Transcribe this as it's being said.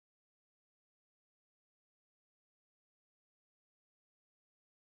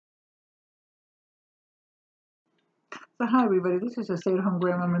So hi everybody, this is your stay-at-home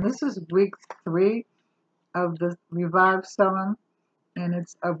grandmama, and this is week 3 of the Reviv Serum, and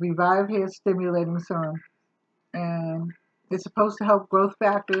it's a Reviv hair stimulating serum, and it's supposed to help growth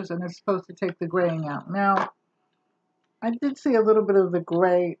factors, and it's supposed to take the graying out. Now, I did see a little bit of the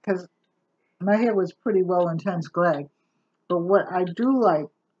gray, because my hair was pretty well intense gray, but what I do like,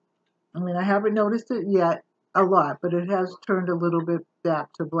 I mean, I haven't noticed it yet a lot, but it has turned a little bit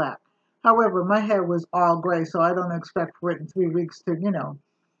back to black. However, my hair was all gray, so I don't expect for it in 3 weeks to,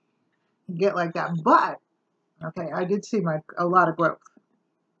 get like that. But, okay, I did see a lot of growth.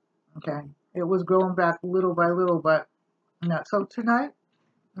 Okay, it was growing back little by little, but not. So tonight,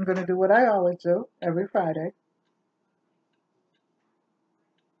 I'm going to do what I always do every Friday.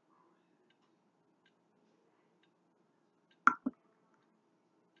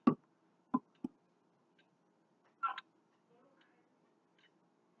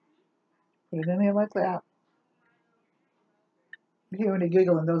 Put it in here like that. You hear any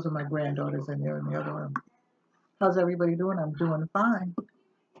giggling? Those are my granddaughters in there in the other room. How's everybody doing? I'm doing fine.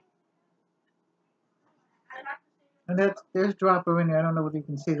 And there's dropper in there. I don't know if you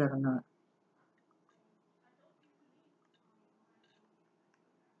can see that or not.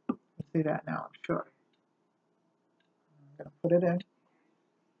 You see that now, I'm sure. I'm going to put it in.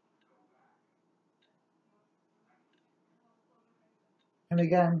 And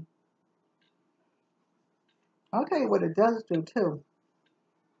again, I'll tell you what it does do too.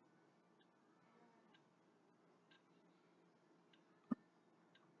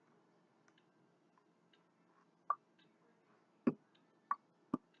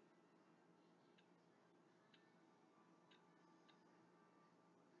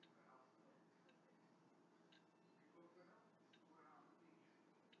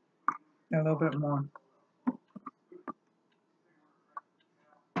 A little bit more.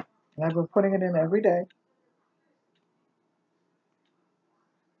 And I've been putting it in every day.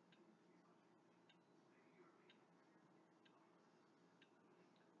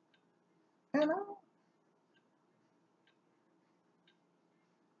 You know.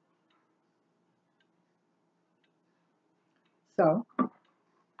 So,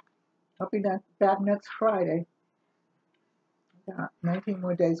 I'll be back next Friday. I got 19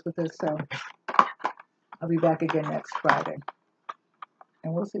 more days with this, so I'll be back again next Friday.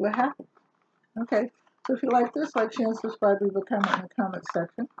 And we'll see what happens. Okay, so if you like this, like, share, and subscribe, leave a comment in the comment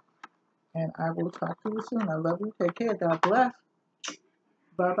section. And I will talk to you soon. I love you. Take care. God bless.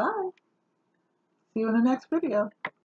 Bye-bye. See you in the next video.